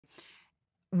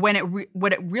what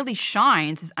it really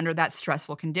shines is under that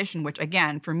stressful condition, which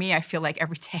again, for me, I feel like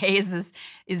every day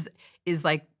is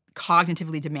like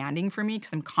cognitively demanding for me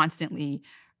because I'm constantly,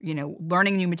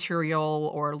 learning new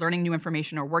material or learning new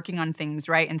information or working on things,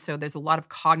 right? And so there's a lot of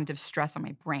cognitive stress on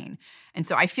my brain. And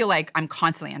so I feel like I'm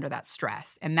constantly under that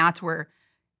stress. And that's where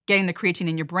getting the creatine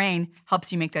in your brain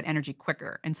helps you make that energy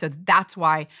quicker. And so that's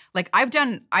why, like I've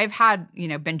had,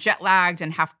 been jet lagged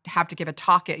and have to give a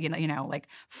talk at, like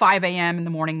 5 a.m. in the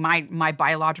morning, my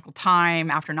biological time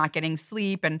after not getting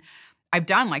sleep. And I've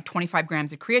done like 25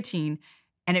 grams of creatine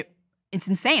and it's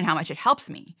insane how much it helps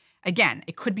me. Again,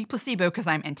 it could be placebo because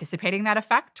I'm anticipating that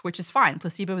effect, which is fine.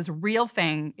 Placebo is a real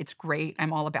thing. It's great.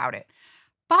 I'm all about it.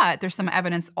 But there's some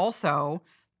evidence also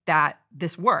that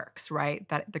this works, right?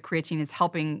 That the creatine is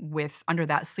helping with under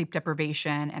that sleep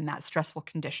deprivation and that stressful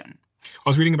condition. I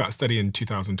was reading about a study in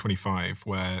 2025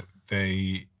 where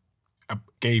they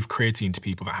gave creatine to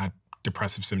people that had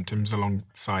depressive symptoms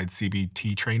alongside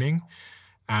CBT training.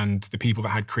 And the people that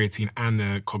had creatine and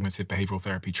the cognitive behavioral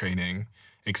therapy training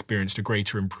experienced a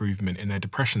greater improvement in their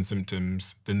depression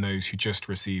symptoms than those who just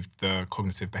received the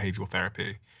cognitive behavioral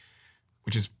therapy,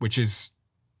 which is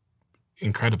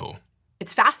incredible.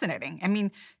 It's fascinating. I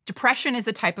mean, depression is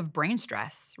a type of brain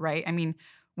stress, right? I mean,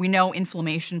 we know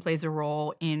inflammation plays a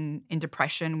role in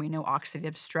depression. We know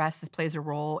oxidative stress plays a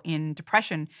role in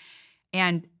depression.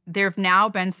 And there have now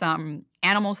been some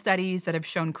animal studies that have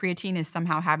shown creatine is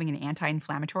somehow having an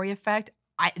anti-inflammatory effect.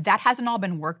 That hasn't all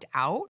been worked out.